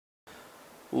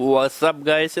What's up,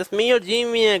 guys? It's me, your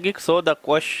Jimmy Geek. So the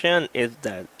question is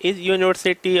that is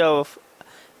University of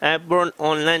Auburn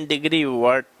online degree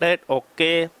worth it?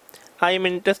 Okay, I am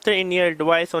interested in your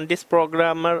advice on this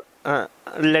programmer.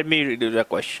 Let me read you the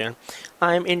question.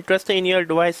 I am interested in your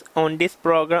advice on this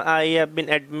program. I have been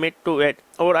admitted to it,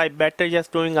 or I better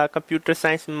just doing a computer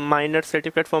science minor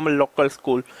certificate from a local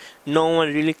school. No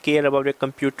one really care about a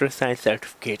computer science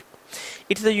certificate.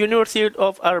 It is the University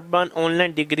of Auburn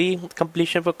online degree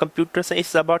completion for computer science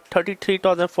is about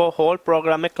 33,000 for whole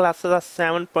program. Classes are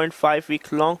 7.5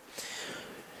 weeks long.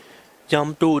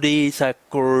 Jump to the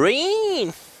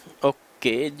screen.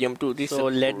 Okay, jump to this. So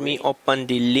let me open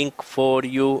the link for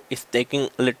you. It's taking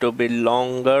a little bit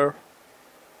longer.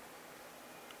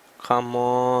 Come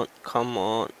on, come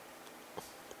on.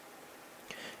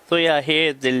 So yeah,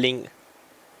 here's the link.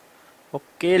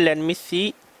 Okay, let me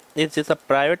see. Is this a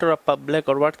private or a public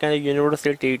or what kind of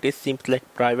university it is? Seems like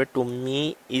private to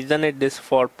me. Isn't it this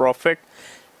for profit?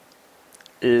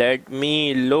 Let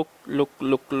me look.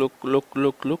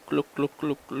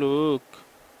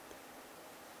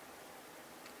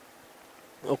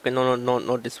 Okay, no,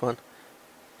 not this one.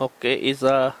 Okay, is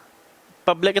a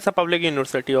public. It's a public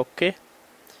university. Okay.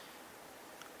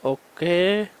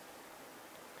 Okay.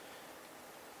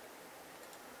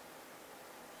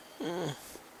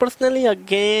 Personally,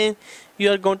 again,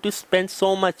 you are going to spend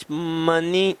so much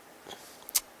money.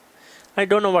 I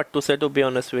don't know what to say, to be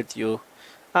honest with you.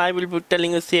 I will be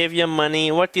telling you save your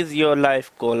money. What is your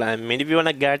life goal? I mean, if you want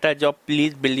to get a job,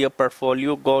 please build your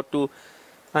portfolio. Go to,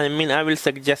 I will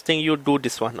suggesting you do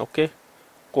this one, okay?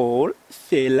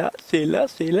 Coursera.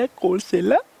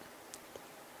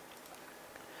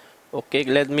 Okay,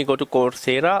 let me go to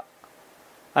Coursera.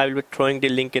 I will be throwing the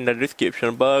link in the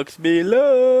description box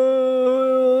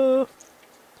below.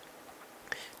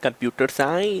 Computer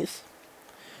science.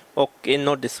 Okay,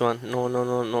 not this one. No,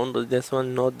 this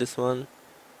one, not this one.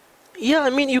 Yeah, I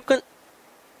mean you can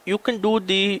do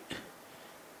the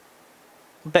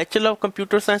Bachelor of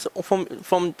Computer Science from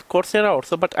Coursera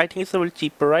also, but I think it's a little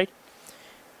cheaper, right?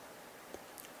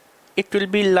 It will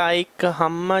be like how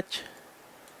much?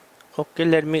 Okay,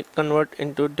 let me convert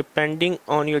into depending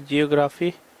on your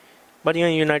geography. But in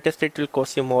the United States it will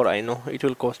cost you more, I know. It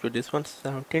will cost you this one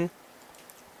 17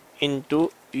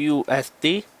 into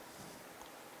USD.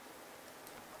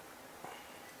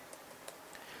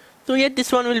 So yeah,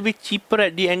 this one will be cheaper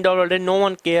at the end of the day. No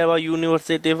one care about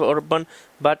University of Auburn,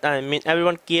 but I mean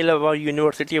everyone care about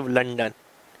University of London.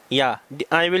 Yeah,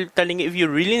 I will telling you, if you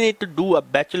really need to do a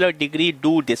bachelor degree,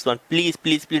 do this one. Please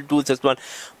do this one.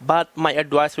 But my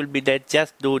advice will be that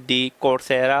just do the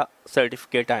Coursera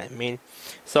certificate. I mean,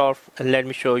 so let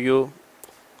me show you.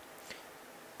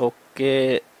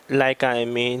 Okay, like I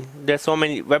mean, there's so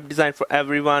many web design for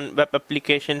everyone, web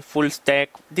application, full stack.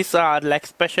 These are like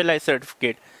specialized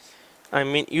certificate. I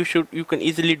mean, you can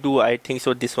easily do. I think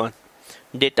so. This one,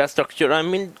 data structure. I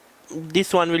mean,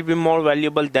 this one will be more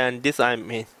valuable than this. I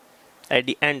mean. At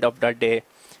the end of the day,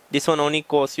 this one only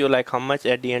costs you like how much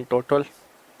at the end total?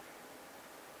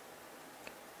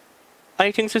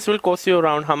 I think this will cost you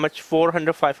around how much?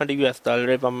 400-500 US dollar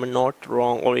if I'm not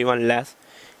wrong, or even less.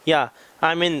 Yeah,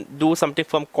 I mean do something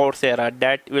from Coursera.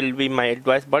 That will be my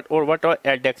advice. But or what are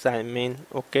edX? I mean,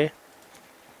 okay.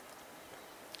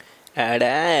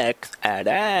 edX.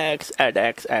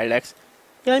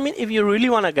 Yeah, I mean if you really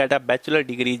wanna get a bachelor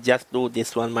degree, just do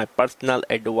this one. My personal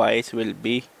advice will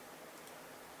be.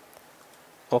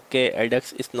 Okay,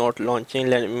 edX is not launching.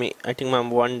 Let me. I think my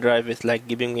OneDrive is like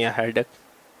giving me a headache.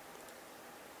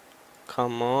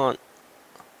 Come on,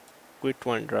 quit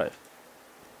OneDrive.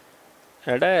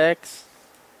 edX.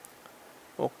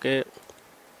 Okay,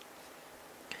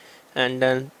 and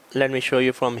then let me show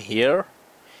you from here.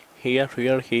 Here.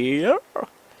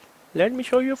 Let me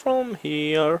show you from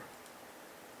here.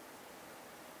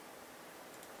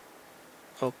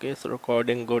 Okay, it's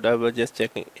recording good. I was just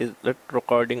checking. Is it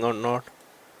recording or not?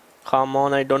 Come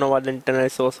on, I don't know why the internet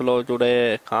is so slow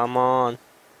today. Come on.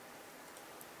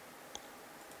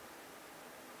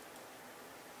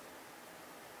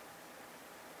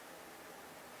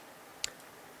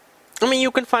 I mean, you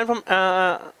can find from,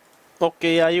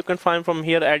 okay, yeah, you can find from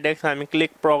here edX. I mean,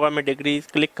 click programming degrees,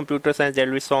 click computer science. There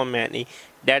will be so many.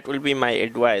 That will be my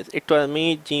advice. It was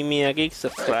me, Jimmy Geek.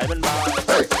 Subscribe and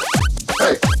bye.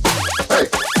 Hey.